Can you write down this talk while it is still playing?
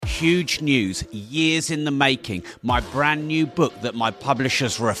huge news, years in the making, my brand new book that my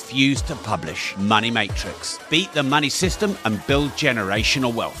publishers refuse to publish, Money Matrix. Beat the money system and build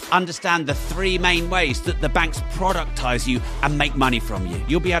generational wealth. Understand the three main ways that the banks productize you and make money from you.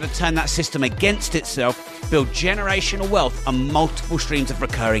 You'll be able to turn that system against itself, build generational wealth and multiple streams of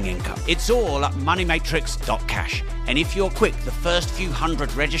recurring income. It's all at moneymatrix.cash. And if you're quick, the first few hundred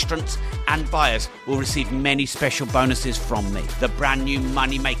registrants and buyers will receive many special bonuses from me. The brand new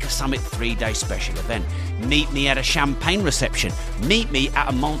Moneymaker Summit 3-day special event. Meet me at a champagne reception. Meet me at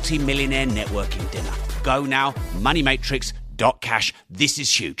a multi-millionaire networking dinner. Go now, moneymatrix.cash. This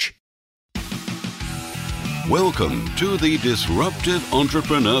is huge. Welcome to the Disruptive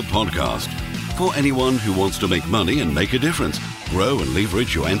Entrepreneur Podcast. For anyone who wants to make money and make a difference, grow and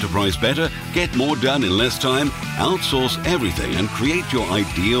leverage your enterprise better, get more done in less time, outsource everything and create your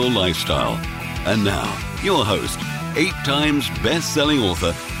ideal lifestyle. And now, your host, 8 times best-selling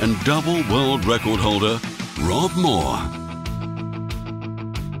author and double world record holder, Rob Moore.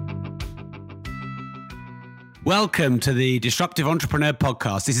 Welcome to the Disruptive Entrepreneur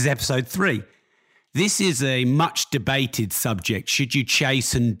Podcast. This is episode 3. This is a much debated subject. Should you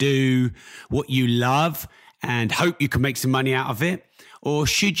chase and do what you love and hope you can make some money out of it? Or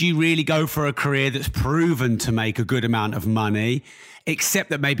should you really go for a career that's proven to make a good amount of money, except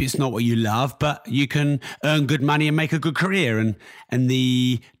that maybe it's not what you love, but you can earn good money and make a good career, and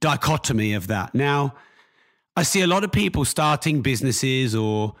the dichotomy of that. Now, I see a lot of people starting businesses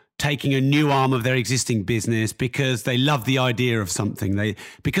or taking a new arm of their existing business because they love the idea of something,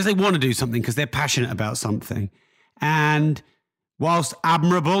 because they want to do something, because they're passionate about something. And whilst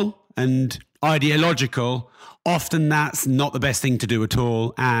admirable and ideological, often that's not the best thing to do at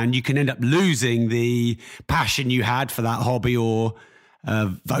all. And you can end up losing the passion you had for that hobby or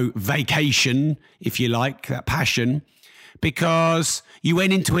vacation, if you like, that passion, because you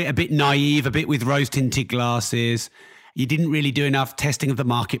went into it a bit naive, a bit with rose-tinted glasses. You didn't really do enough testing of the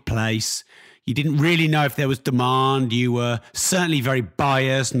marketplace. You didn't really know if there was demand. You were certainly very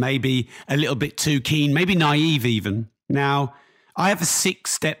biased, maybe a little bit too keen, maybe naive even. Now, I have a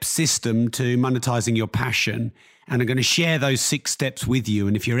 6-step system to monetizing your passion, and I'm going to share those 6 steps with you.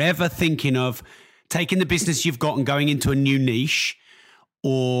 And if you're ever thinking of taking the business you've got and going into a new niche,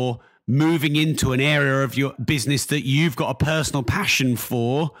 or moving into an area of your business that you've got a personal passion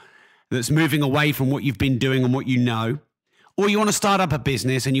for, that's moving away from what you've been doing and what you know, or you want to start up a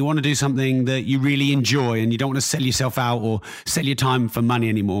business and you want to do something that you really enjoy and you don't want to sell yourself out or sell your time for money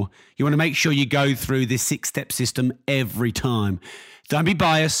anymore, you want to make sure you go through this 6-step system every time. Don't be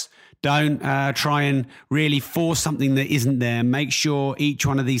biased. Don't try and really force something that isn't there. Make sure each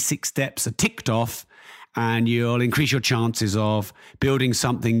one of these 6 steps are ticked off, and you'll increase your chances of building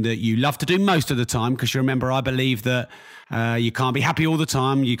something that you love to do most of the time. Because you remember, I believe that you can't be happy all the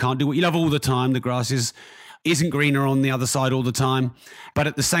time. You can't do what you love all the time. The grass isn't greener on the other side all the time. But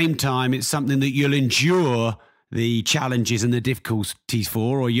at the same time, it's something that you'll endure the challenges and the difficulties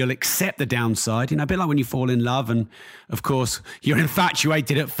for, or you'll accept the downside. You know, a bit like when you fall in love and, of course, you're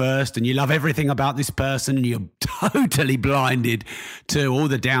infatuated at first and you love everything about this person and you're totally blinded to all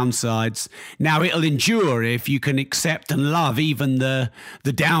the downsides. Now, it'll endure if you can accept and love even the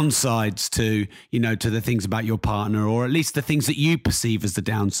downsides to, you know, to the things about your partner, or at least the things that you perceive as the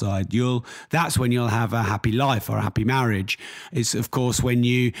downside. That's when you'll have a happy life or a happy marriage. It's, of course, when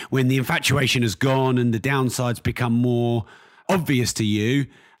the infatuation has gone and the downsides become more obvious to you.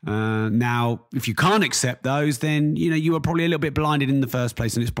 Now, if you can't accept those, then, you know, you were probably a little bit blinded in the first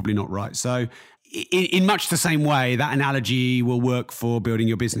place and it's probably not right. So in much the same way, that analogy will work for building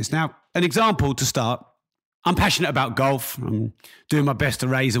your business. Now, an example to start, I'm passionate about golf. I'm doing my best to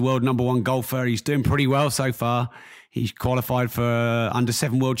raise a world number 1 golfer. He's doing pretty well so far. He's qualified for under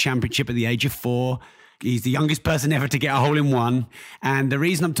 7 world championship at the age of 4. He's the youngest person ever to get a hole-in-one. And the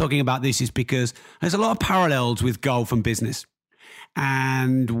reason I'm talking about this is because there's a lot of parallels with golf and business.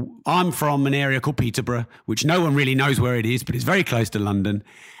 And I'm from an area called Peterborough, which no one really knows where it is, but it's very close to London.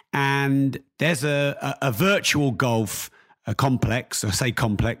 And there's a virtual golf complex. I say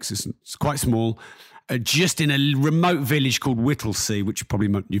complex, it's quite small, just in a remote village called Whittlesea, which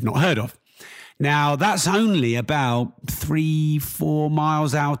probably you've not heard of. Now, that's only about 3-4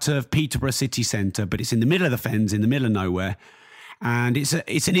 miles out of Peterborough city centre, but it's in the middle of the fens, in the middle of nowhere. And it's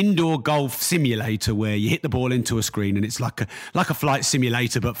an indoor golf simulator where you hit the ball into a screen, and it's like a flight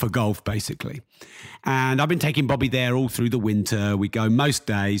simulator, but for golf, basically. And I've been taking Bobby there all through the winter. We go most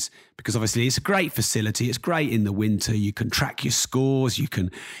days because obviously it's a great facility. It's great in the winter. You can track your scores.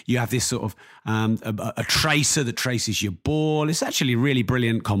 You have this sort of a tracer that traces your ball. It's actually a really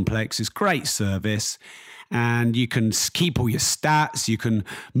brilliant complex. It's great service. and you can keep all your stats. You can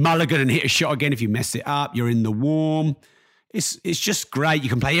mulligan and hit a shot again if you mess it up. You're in the warm. It's just great. You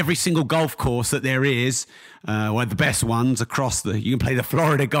can play every single golf course that there is, or the best ones across you can play the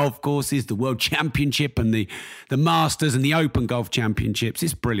Florida golf courses, the World Championship and the Masters and the Open Golf Championships.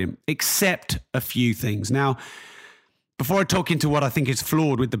 It's brilliant, except a few things. Now, before I talk into what I think is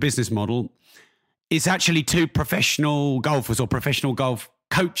flawed with the business model, it's actually two professional golfers or professional golf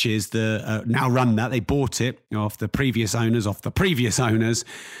coaches that now run that. They bought it off the previous owners.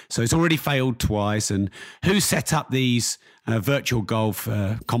 So it's already failed twice. And who set up these virtual golf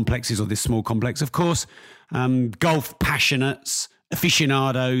complexes, or this small complex? Of course, golf passionates,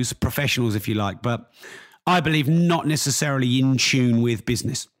 aficionados, professionals, if you like. But I believe not necessarily in tune with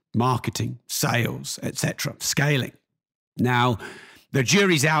business, marketing, sales, etc., scaling. Now, the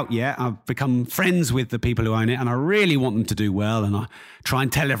jury's out yet. I've become friends with the people who own it, and I really want them to do well, and I try and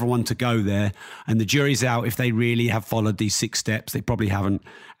tell everyone to go there. And the jury's out if they really have followed these 6 steps. They probably haven't.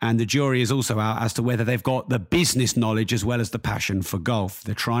 And the jury is also out as to whether they've got the business knowledge as well as the passion for golf.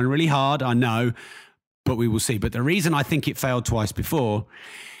 They're trying really hard, I know, but we will see. But the reason I think it failed twice before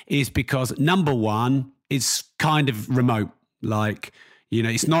is because, number one, it's kind of remote. Like,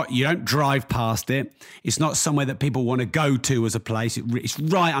 it's not, you don't drive past it. It's not somewhere that people want to go to as a place. It's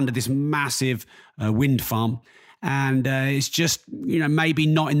right under this massive wind farm. And it's just, maybe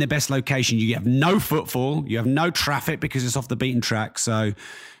not in the best location. You have no footfall. You have no traffic because it's off the beaten track. So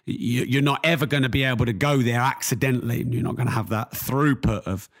you're not ever going to be able to go there accidentally. You're not going to have that throughput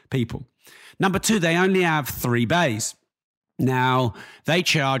of people. Number two, they only have 3 bays. Now, they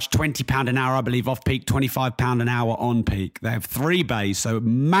charge £20 an hour, I believe, off peak, £25 an hour on peak. They have 3 bays, so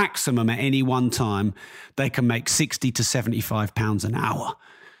maximum at any one time, they can make £60 to £75 an hour.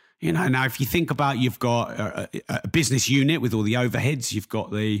 Now, if you think about, you've got a business unit with all the overheads,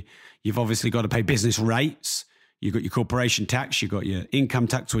 you've obviously got to pay business rates. You've got your corporation tax, you've got your income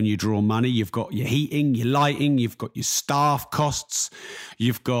tax when you draw money, you've got your heating, your lighting, you've got your staff costs,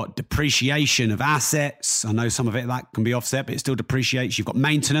 you've got depreciation of assets. I know some of it that can be offset, but it still depreciates. You've got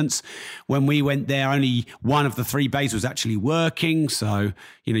maintenance. When we went there, only one of the 3 bays was actually working. So,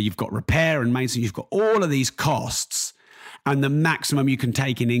 you've got repair and maintenance. You've got all of these costs. And the maximum you can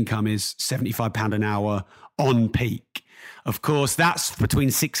take in income is £75 an hour on peak. Of course, that's between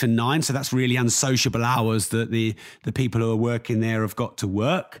 6 and 9, so that's really unsociable hours that the people who are working there have got to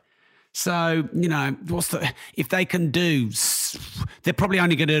work. So, if they can do, they're probably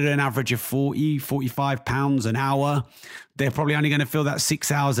only going to do an average of £45 an hour. They're probably only going to fill that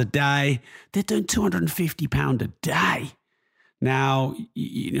 6 hours a day. They're doing £250 a day. Now,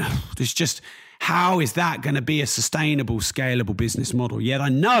 there's just, how is that going to be a sustainable, scalable business model? Yet I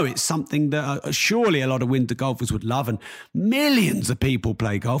know it's something that surely a lot of winter golfers would love, and millions of people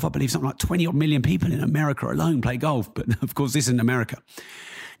play golf. I believe something like 20 odd million people in America alone play golf, but of course this isn't America.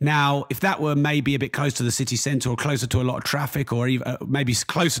 Now, if that were maybe a bit close to the city centre or closer to a lot of traffic, or even maybe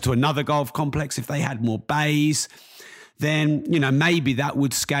closer to another golf complex, if they had more bays, then, maybe that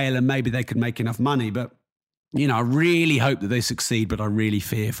would scale and maybe they could make enough money. But I really hope that they succeed, but I really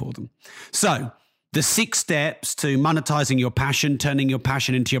fear for them. So the 6 steps to monetizing your passion, turning your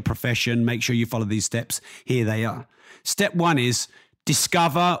passion into your profession, make sure you follow these steps. Here they are. Step 1 is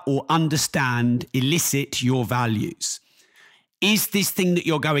discover or understand, elicit your values. Is this thing that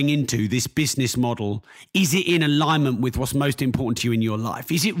you're going into, this business model, is it in alignment with what's most important to you in your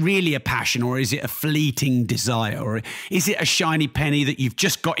life? Is it really a passion, or is it a fleeting desire? Or is it a shiny penny that you've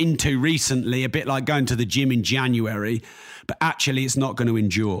just got into recently, a bit like going to the gym in January, but actually it's not going to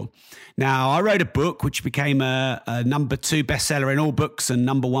endure? Now, I wrote a book which became a number 2 bestseller in all books and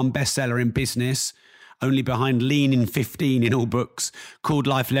number 1 bestseller in business, only behind Lean in 15 in all books, called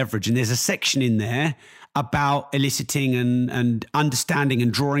Life Leverage. And there's a section in there about eliciting and understanding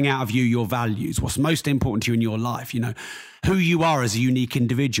and drawing out of you your values, what's most important to you in your life, who you are as a unique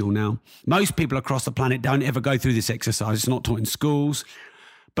individual. Now, most people across the planet don't ever go through this exercise. It's not taught in schools.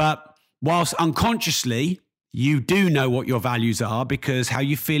 But whilst unconsciously, you do know what your values are, because how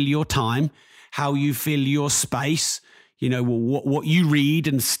you fill your time, how you fill your space, what you read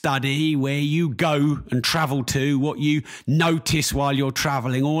and study, where you go and travel to, what you notice while you're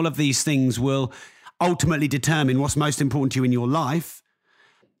traveling, all of these things will ultimately determine what's most important to you in your life.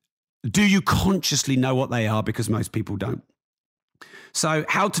 Do you consciously know what they are? Because most people don't. So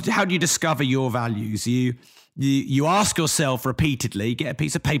how do you discover your values? You ask yourself repeatedly, get a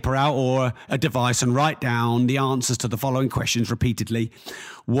piece of paper out or a device and write down the answers to the following questions repeatedly.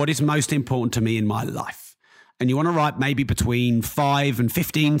 What is most important to me in my life? And you want to write maybe between 5 and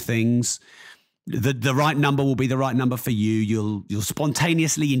 15 things. The right number will be the right number for you. You'll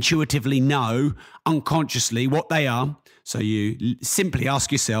spontaneously, intuitively know unconsciously what they are. So you simply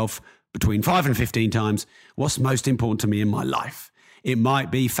ask yourself between 5 and 15 times, what's most important to me in my life? It might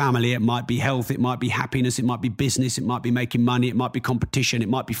be family, it might be health, it might be happiness, it might be business, it might be making money, it might be competition, it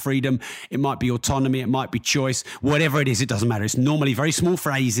might be freedom, it might be autonomy, it might be choice, whatever it is, it doesn't matter. It's normally very small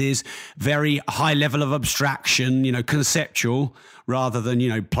phrases, very high level of abstraction, conceptual, rather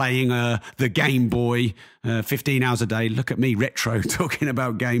than, playing the Game Boy 15 hours a day. Look at me, retro, talking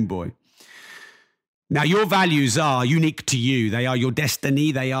about Game Boy. Now, your values are unique to you. They are your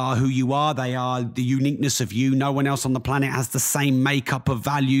destiny. They are who you are. They are the uniqueness of you. No one else on the planet has the same makeup of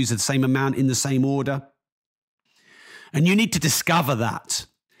values, the same amount in the same order. And you need to discover that.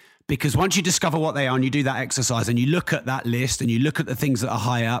 Because once you discover what they are and you do that exercise and you look at that list and you look at the things that are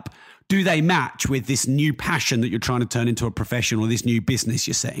high up, do they match with this new passion that you're trying to turn into a profession or this new business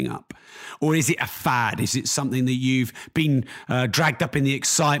you're setting up? Or is it a fad? Is it something that you've been dragged up in the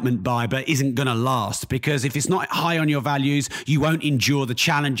excitement by but isn't going to last? Because if it's not high on your values, you won't endure the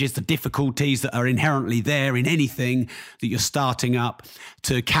challenges, the difficulties that are inherently there in anything that you're starting up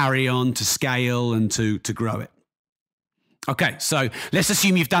to carry on, to scale and to grow it. Okay, so let's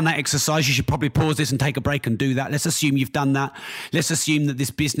assume you've done that exercise. You should probably pause this and take a break and do that. Let's assume you've done that. Let's assume that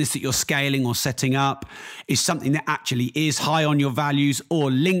this business that you're scaling or setting up is something that actually is high on your values or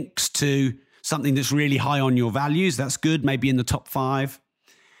links to something that's really high on your values. That's good, maybe in the top 5.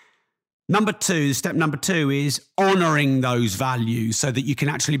 Step number 2 is honoring those values so that you can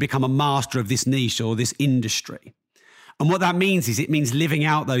actually become a master of this niche or this industry. And what that means is it means living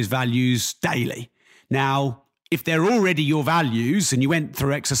out those values daily. Now, if they're already your values and you went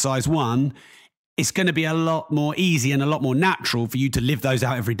through exercise 1, it's going to be a lot more easy and a lot more natural for you to live those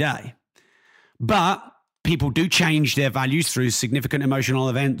out every day. But people do change their values through significant emotional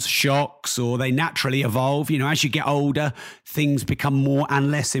events, shocks, or they naturally evolve. As you get older, things become more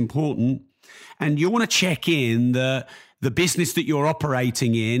and less important. And you want to check in that the business that you're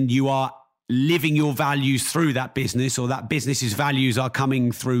operating in, you are living your values through that business, or that business's values are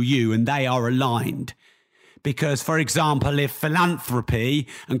coming through you and they are aligned. Because, for example, if philanthropy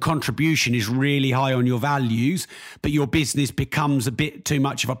and contribution is really high on your values, but your business becomes a bit too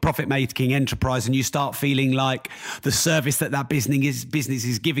much of a profit-making enterprise and you start feeling like the service that business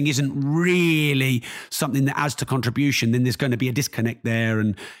is giving isn't really something that adds to contribution, then there's going to be a disconnect there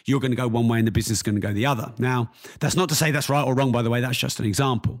and you're going to go one way and the business is going to go the other. Now, that's not to say that's right or wrong, by the way. That's just an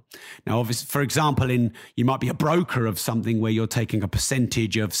example. Now, obviously, for example, you might be a broker of something where you're taking a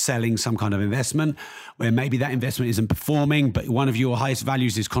percentage of selling some kind of investment, where maybe that investment isn't performing, but one of your highest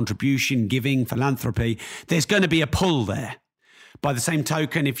values is contribution, giving, philanthropy. There's going to be a pull there. By the same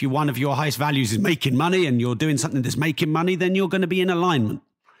token, if one of your highest values is making money and you're doing something that's making money, then you're going to be in alignment.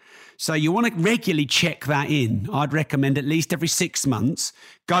 So you want to regularly check that in. I'd recommend at least every 6 months,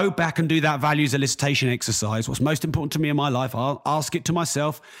 go back and do that values elicitation exercise. What's most important to me in my life? I'll ask it to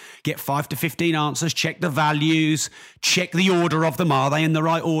myself, get 5 to 15 answers, check the values, check the order of them. Are they in the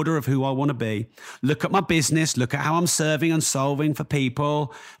right order of who I want to be? Look at my business, look at how I'm serving and solving for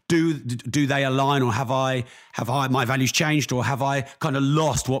people. Do they align, or have my values changed, or have I kind of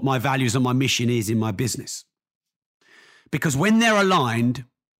lost what my values and my mission is in my business? Because when they're aligned,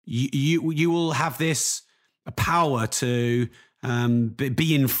 you will have this power to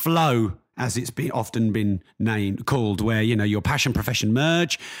be in flow, as it's often been called, where your passion profession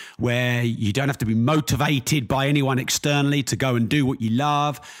merge, where you don't have to be motivated by anyone externally to go and do what you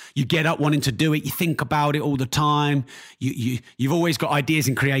love. You get up wanting to do it. You think about it all the time. You've always got ideas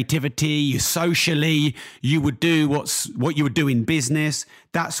and creativity. Socially, you would do what you would do in business.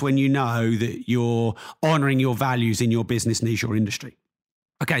 That's when you know that you're honoring your values in your business niche or industry.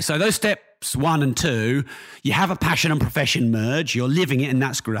 Okay, so those steps 1 and 2, you have a passion and profession merge, you're living it, and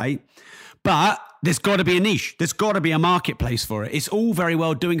that's great. But there's got to be a niche. There's got to be a marketplace for it. It's all very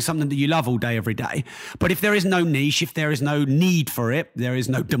well doing something that you love all day, every day. But if there is no niche, if there is no need for it, there is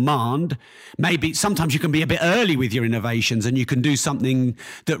no demand, maybe sometimes you can be a bit early with your innovations and you can do something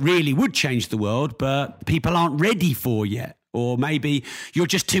that really would change the world, but people aren't ready for yet. Or maybe you're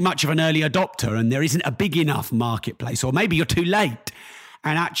just too much of an early adopter and there isn't a big enough marketplace. Or maybe you're too late.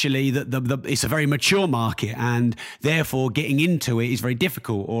 And actually, it's a very mature market, and therefore getting into it is very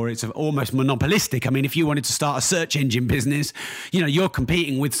difficult, or it's almost monopolistic. I mean, if you wanted to start a search engine business, you're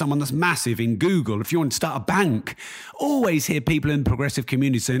competing with someone that's massive in Google. If you want to start a bank, always hear people in the progressive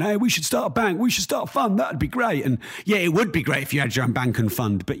community saying, hey, we should start a bank, we should start a fund, that'd be great. And yeah, it would be great if you had your own bank and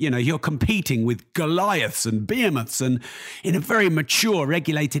fund, but you're competing with Goliaths and behemoths, and in a very mature,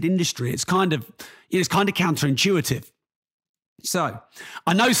 regulated industry, it's kind of counterintuitive. So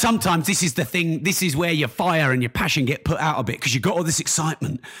I know sometimes this is the thing, this is where your fire and your passion get put out a bit, because you've got all this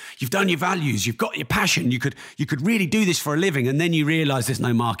excitement, you've done your values, you've got your passion, you could really do this for a living, and then you realize there's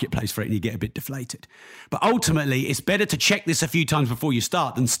no marketplace for it and you get a bit deflated. But ultimately, it's better to check this a few times before you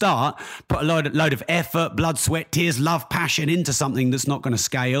start than start, put a load of effort, blood, sweat, tears, love, passion into something that's not going to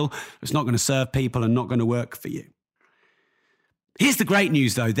scale, that's not going to serve people and not going to work for you. Here's the great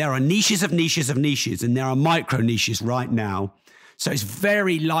news though, there are niches of niches of niches, and there are micro niches right now. So it's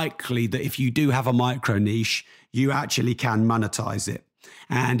very likely that if you do have a micro niche, you actually can monetize it.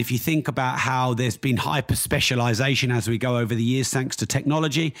 And if you think about how there's been hyper specialization as we go over the years, thanks to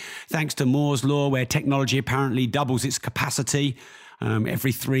technology, thanks to Moore's law, where technology apparently doubles its capacity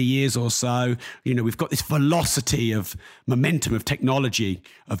every 3 years or so. You know, we've got this velocity of momentum of technology,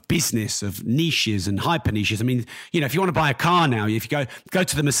 of business, of niches and hyper niches. I mean, you know, if you want to buy a car now, if you go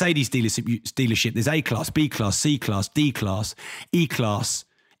to the Mercedes dealership, there's A class, B class, C class, D class, E class,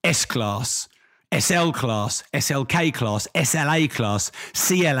 S class, SL class, SLK class, SLA class,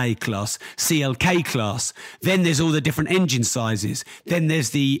 CLA class, CLK class. Then there's all the different engine sizes. Then there's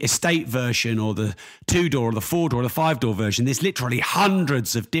the estate version, or the 2-door or the 4-door or the 5-door version. There's literally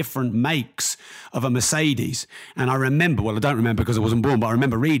hundreds of different makes of a Mercedes. And I remember, well, I don't remember because I wasn't born, but I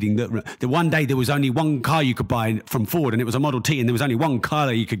remember reading that one day there was only one car you could buy from Ford, and it was a Model T, and there was only one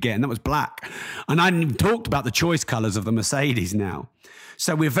colour you could get, and that was black. And I hadn't even talked about the choice colours of the Mercedes now.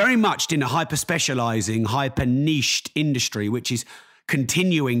 So we're very much in a hyper-specializing, hyper-niched industry, which is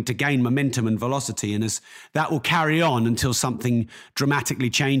continuing to gain momentum and velocity. And as that will carry on until something dramatically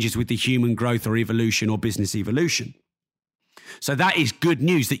changes with the human growth or evolution or business evolution. So that is good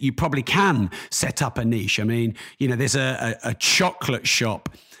news that you probably can set up a niche. I mean, you know, there's a chocolate shop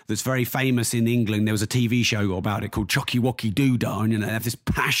that's very famous in England. There was a TV show about it called Chocky Wocky Doodah, and you know, they have this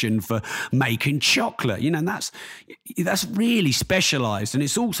passion for making chocolate. You know, and that's really specialised, and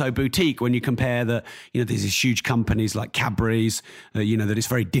it's also boutique when you compare that. You know, there's these huge companies like Cadbury's, you know, that it's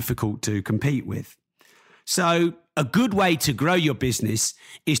very difficult to compete with. So a good way to grow your business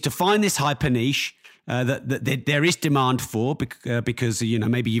is to find this hyper niche that there is demand for, because, you know,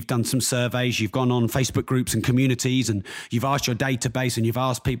 maybe you've done some surveys, you've gone on Facebook groups and communities, and you've asked your database and you've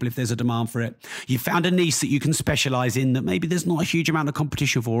asked people if there's a demand for it. You've found a niche that you can specialize in that maybe there's not a huge amount of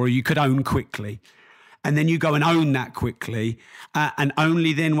competition for, or you could own quickly. And then you go and own that quickly. And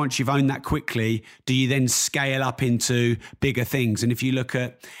only then, once you've owned that quickly, do you then scale up into bigger things. And if you look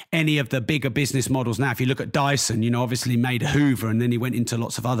at any of the bigger business models now, if you look at Dyson, you know, obviously made a Hoover, and then he went into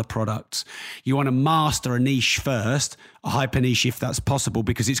lots of other products. You want to master a niche first, a hyper niche if that's possible,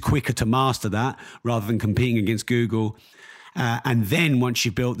 because it's quicker to master that rather than competing against Google. And then once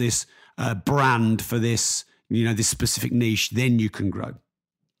you've built this brand for this, you know, this specific niche, then you can grow.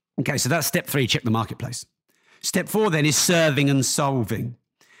 Okay, so that's step 3, check the marketplace. Step 4 then is serving and solving.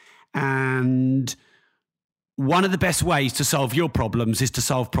 And one of the best ways to solve your problems is to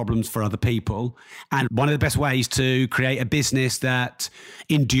solve problems for other people. And one of the best ways to create a business that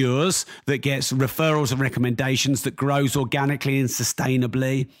endures, that gets referrals and recommendations, that grows organically and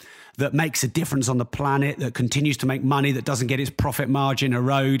sustainably, that makes a difference on the planet, that continues to make money, that doesn't get its profit margin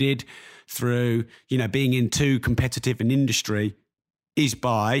eroded through, you know, being in too competitive an industry, is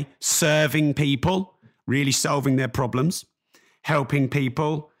by serving people, really solving their problems, helping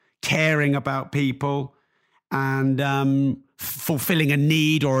people, caring about people, and fulfilling a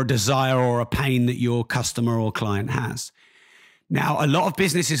need or a desire or a pain that your customer or client has. Now, a lot of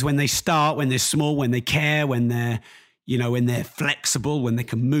businesses, when they start, when they're small, when they care, when they're, you know, when they're flexible, when they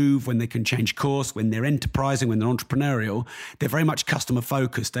can move, when they can change course, when they're enterprising, when they're entrepreneurial, they're very much customer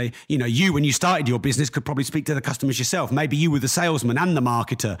focused. They, you know, you, when you started your business, could probably speak to the customers yourself. Maybe you were the salesman and the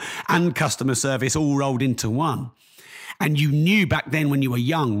marketer and customer service all rolled into one. And you knew back then when you were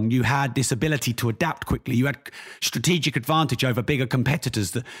young, you had this ability to adapt quickly. You had strategic advantage over bigger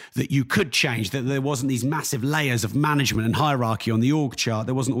competitors, that you could change, that there wasn't these massive layers of management and hierarchy on the org chart.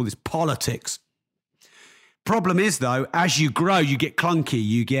 There wasn't all this politics. Problem is, though, as you grow, you get clunky,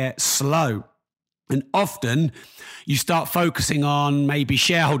 you get slow. And often you start focusing on maybe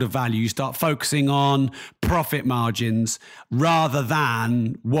shareholder value, you start focusing on profit margins rather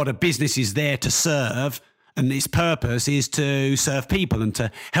than what a business is there to serve. And its purpose is to serve people and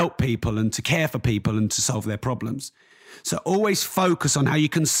to help people and to care for people and to solve their problems. So always focus on how you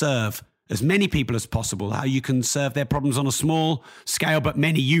can serve as many people as possible, how you can serve their problems on a small scale, but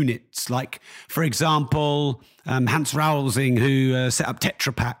many units. Like, for example, Hans Rowsing, who set up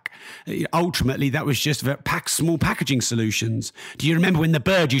Tetra Pak, Ultimately, that was just small packaging solutions. Do you remember when the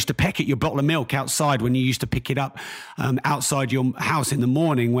bird used to peck at your bottle of milk outside when you used to pick it up outside your house in the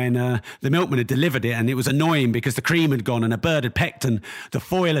morning when the milkman had delivered it, and it was annoying because the cream had gone and a bird had pecked and the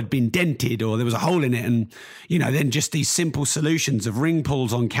foil had been dented or there was a hole in it, and then just these simple solutions of ring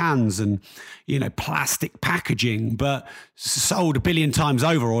pulls on cans and plastic packaging, but sold 1 billion times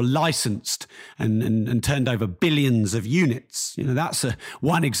over or licensed and turned over billions of units. That's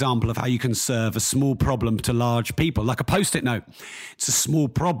one example of how you can serve a small problem to large people, like a Post-it note. It's a small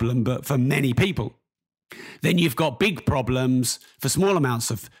problem, but for many people. Then you've got big problems for small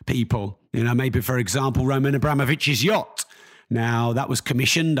amounts of people. Maybe, for example, Roman Abramovich's yacht. Now, that was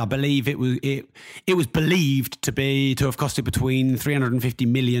commissioned. I believe it was believed to have costed between 350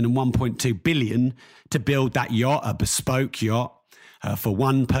 million and 1.2 billion to build that yacht, a bespoke yacht. For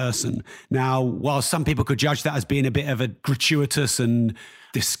one person. Now, while some people could judge that as being a bit of a gratuitous and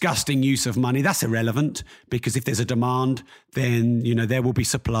disgusting use of money, that's irrelevant, because if there's a demand, then, there will be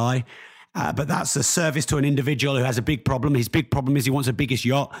supply. But that's a service to an individual who has a big problem. His big problem is he wants the biggest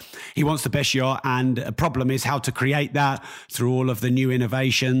yacht. He wants the best yacht. And a problem is how to create that through all of the new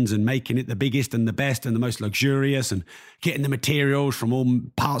innovations and making it the biggest and the best and the most luxurious and getting the materials from all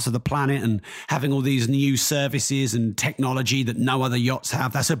parts of the planet and having all these new services and technology that no other yachts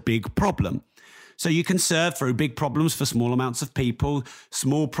have. That's a big problem. So you can serve through big problems for small amounts of people,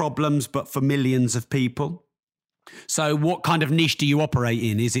 small problems, but for millions of people. So what kind of niche do you operate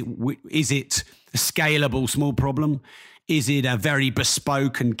in? Is it a scalable small problem? Is it a very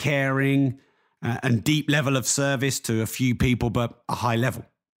bespoke and caring and deep level of service to a few people, but a high level?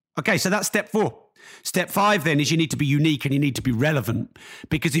 Okay, so that's step 4. Step 5 then is you need to be unique and you need to be relevant,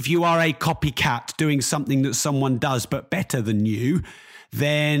 because if you are a copycat doing something that someone does but better than you,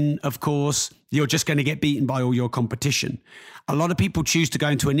 then of course you're just going to get beaten by all your competition. A lot of people choose to go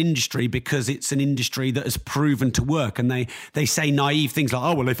into an industry because it's an industry that has proven to work, and they say naive things like,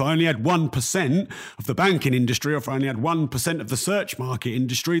 oh, well, if I only had 1% of the banking industry, or if I only had 1% of the search market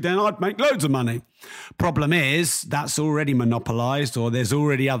industry, then I'd make loads of money. Problem is, that's already monopolized, or there's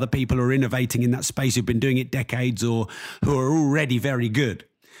already other people who are innovating in that space who've been doing it decades or who are already very good.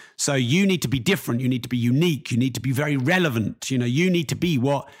 So you need to be different. You need to be unique. You need to be very relevant. You need to be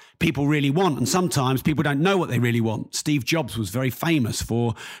what people really want. And sometimes people don't know what they really want. Steve Jobs was very famous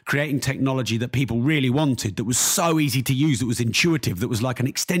for creating technology that people really wanted, that was so easy to use, that was intuitive, that was like an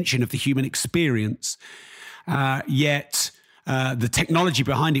extension of the human experience. Yet the technology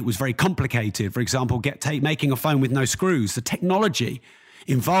behind it was very complicated. For example, making a phone with no screws. The technology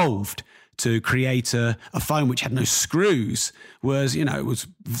involved to create a phone which had no screws was, it was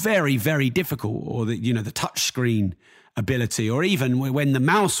very, very difficult. Or the touch screen ability, or even when the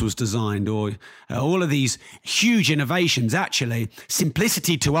mouse was designed, or all of these huge innovations, actually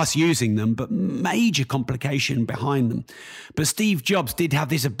simplicity to us using them, but major complication behind them. But Steve Jobs did have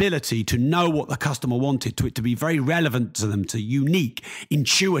this ability to know what the customer wanted, to it to be very relevant to them, to unique,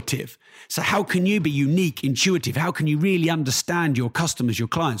 intuitive. So how can you be unique, intuitive? How can you really understand your customers, your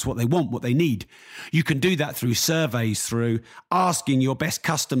clients, what they want, what they need? You can do that through surveys, through asking your best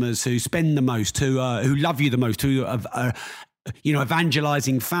customers who spend the most, who love you the most, who are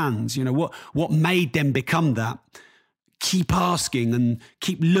evangelizing fans. What made them become that? Keep asking and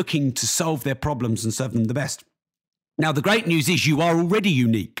keep looking to solve their problems and serve them the best. Now, the great news is you are already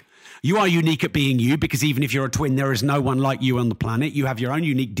unique. You are unique at being you, because even if you're a twin, there is no one like you on the planet. You have your own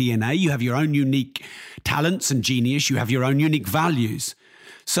unique DNA. You have your own unique talents and genius. You have your own unique values.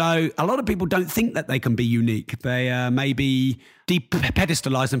 So a lot of people don't think that they can be unique. They maybe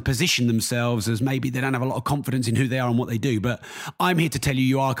pedestalize and position themselves as maybe they don't have a lot of confidence in who they are and what they do. But I'm here to tell you,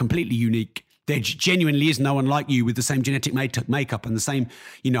 you are completely unique. There genuinely is no one like you with the same genetic makeup and the same,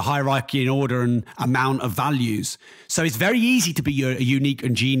 hierarchy and order and amount of values. So it's very easy to be a unique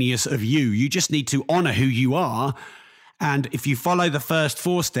and genius of you. You just need to honor who you are. And if you follow the first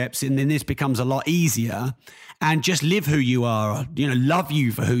 4 steps, and then this becomes a lot easier, and just live who you are, love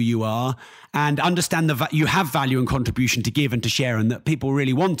you for who you are, and understand that you have value and contribution to give and to share, and that people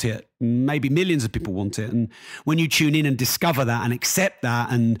really want it. Maybe millions of people want it. And when you tune in and discover that and accept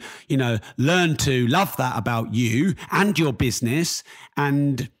that and, learn to love that about you and your business,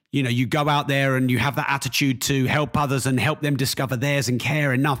 and you go out there and you have that attitude to help others and help them discover theirs and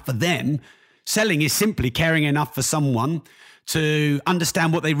care enough for them. Selling is simply caring enough for someone to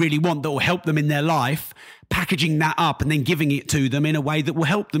understand what they really want that will help them in their life, packaging that up and then giving it to them in a way that will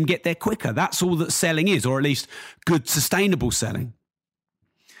help them get there quicker. That's all that selling is, or at least good, sustainable selling.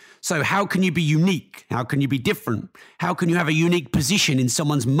 So how can you be unique? How can you be different? How can you have a unique position in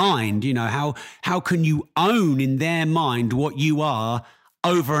someone's mind? How can you own in their mind what you are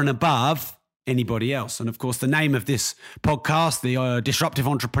over and above anybody else. And of course, the name of this podcast, the Disruptive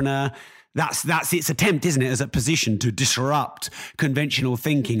Entrepreneur, that's its attempt, isn't it, as a position to disrupt conventional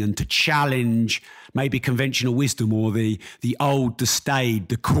thinking and to challenge maybe conventional wisdom or the old, the staid,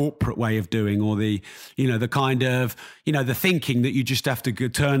 the corporate way of doing, or the kind of, the thinking that you just have to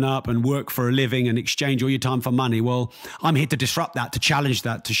turn up and work for a living and exchange all your time for money. Well, I'm here to disrupt that, to challenge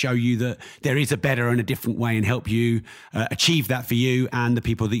that, to show you that there is a better and a different way and help you achieve that for you and the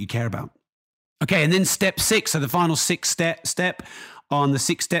people that you care about. Okay, and then step 6, so the final 6 step on the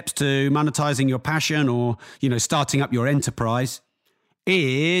 6 steps to monetizing your passion or, starting up your enterprise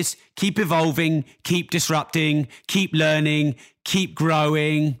is keep evolving, keep disrupting, keep learning, keep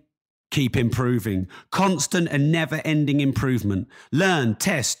growing, keep improving. Constant and never-ending improvement. Learn,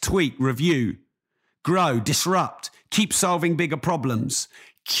 test, tweak, review, grow, disrupt, keep solving bigger problems,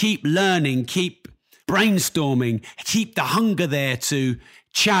 keep learning, keep brainstorming, keep the hunger there to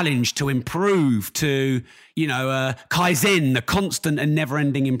challenge, to improve, to, Kaizen, the constant and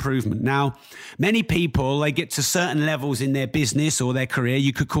never-ending improvement. Now, many people, they get to certain levels in their business or their career,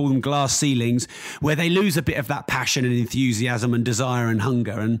 you could call them glass ceilings, where they lose a bit of that passion and enthusiasm and desire and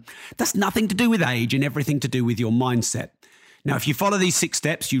hunger. And that's nothing to do with age and everything to do with your mindset. Now, if you follow these 6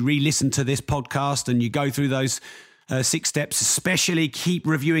 steps, you re-listen to this podcast and you go through those 6 steps, especially keep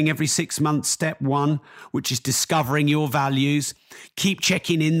reviewing every 6 months. Step 1, which is discovering your values. Keep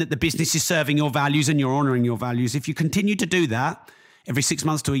checking in that the business is serving your values and you're honoring your values. If you continue to do that every 6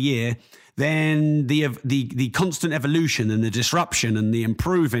 months to a year, then the constant evolution and the disruption and the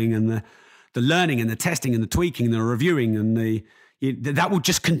improving and the learning and the testing and the tweaking and the reviewing and that will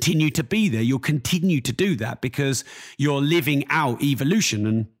just continue to be there. You'll continue to do that because you're living out evolution.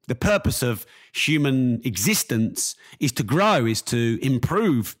 And the purpose of human existence is to grow, is to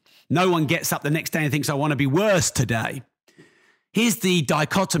improve. No one gets up the next day and thinks, I want to be worse today. Here's the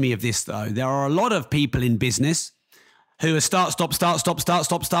dichotomy of this, though. There are a lot of people in business who are start, stop.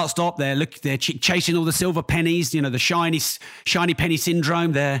 They're chasing all the silver pennies, the shiny penny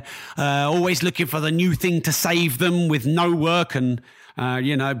syndrome. They're always looking for the new thing to save them with no work and,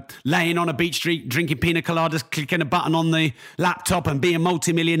 laying on a beach street, drinking pina coladas, clicking a button on the laptop and being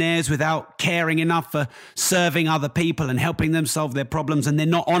multimillionaires without caring enough for serving other people and helping them solve their problems. And they're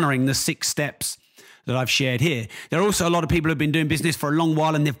not honoring the 6 steps that I've shared here. There are also a lot of people who have been doing business for a long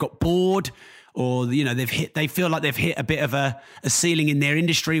while and they've got bored, or they feel like they've hit a bit of a ceiling in their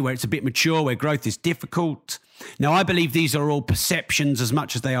industry where it's a bit mature, where growth is difficult. Now, I believe these are all perceptions as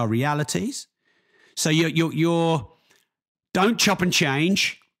much as they are realities. So you're don't chop and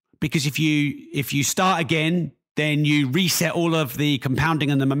change, because if you start again, then you reset all of the compounding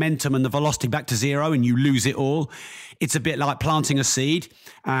and the momentum and the velocity back to zero and you lose it all. It's a bit like planting a seed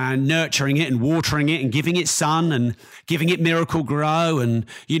and nurturing it and watering it and giving it sun and giving it miracle grow and,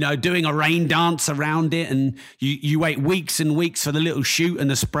 doing a rain dance around it. And you wait weeks and weeks for the little shoot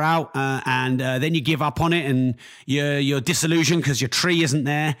and the sprout and then you give up on it and you're disillusioned because your tree isn't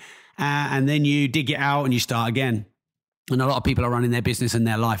there. And then you dig it out and you start again. And a lot of people are running their business and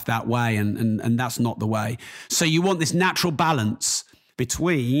their life that way, and that's not the way. So you want this natural balance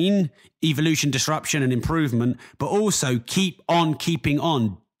between evolution, disruption, and improvement, but also keep on keeping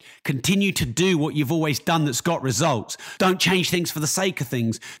on. Continue to do what you've always done that's got results. Don't change things for the sake of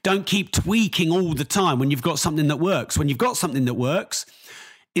things. Don't keep tweaking all the time when you've got something that works. When you've got something that works,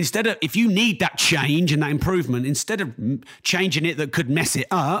 if you need that change and that improvement, instead of changing it that could mess it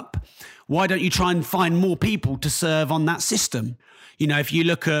up, why don't you try and find more people to serve on that system? If you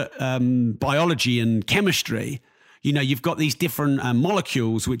look at biology and chemistry, you've got these different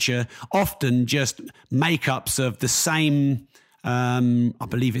molecules, which are often just makeups of the same, I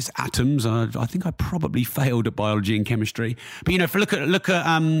believe it's atoms. I think I probably failed at biology and chemistry. But, if you look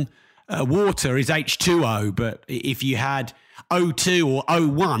at water is H2O, but if you had O2 or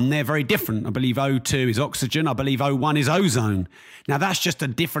O1, they're very different. I believe O2 is oxygen. I believe O1 is ozone. Now, that's just a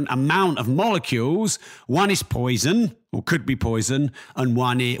different amount of molecules. One is poison, or could be poison, and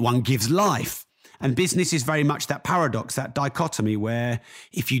one gives life. And business is very much that paradox, that dichotomy, where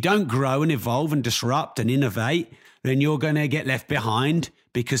if you don't grow and evolve and disrupt and innovate, then you're going to get left behind,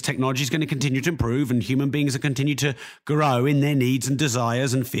 because technology is going to continue to improve and human beings will continue to grow in their needs and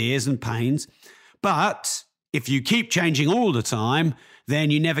desires and fears and pains. But if you keep changing all the time,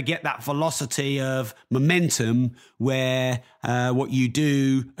 then you never get that velocity of momentum where what you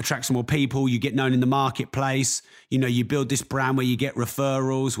do attracts more people, you get known in the marketplace, you build this brand where you get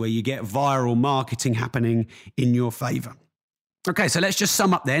referrals, where you get viral marketing happening in your favor. Okay, so let's just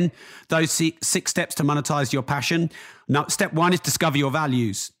sum up then those 6 steps to monetize your passion. Now, step 1 is discover your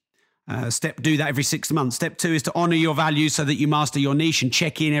values. Do that every 6 months. Step 2 is to honor your values so that you master your niche and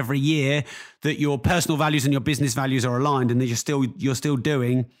check in every year that your personal values and your business values are aligned and that you're still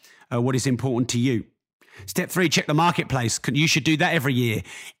doing what is important to you. Step 3, check the marketplace. You should do that every year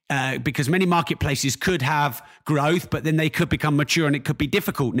because many marketplaces could have growth, but then they could become mature and it could be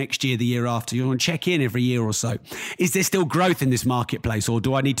difficult next year, the year after. You want to check in every year or so. Is there still growth in this marketplace, or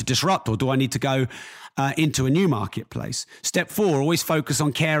do I need to disrupt, or do I need to go into a new marketplace? Step 4, always focus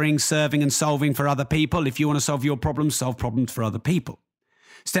on caring, serving and solving for other people. If you want to solve your problems, solve problems for other people.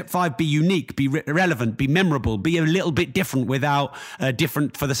 Step 5, be unique, be relevant, be memorable, be a little bit different without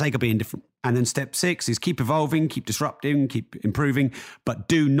different for the sake of being different. And then step 6 is keep evolving, keep disrupting, keep improving, but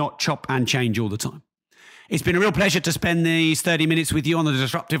do not chop and change all the time. It's been a real pleasure to spend these 30 minutes with you on the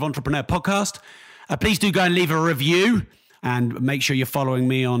Disruptive Entrepreneur podcast. Please do go and leave a review and make sure you're following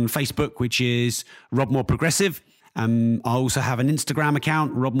me on Facebook, which is Rob More Progressive. I also have an Instagram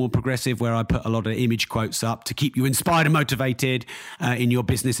account, Rob More Progressive, where I put a lot of image quotes up to keep you inspired and motivated in your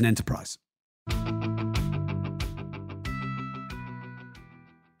business and enterprise.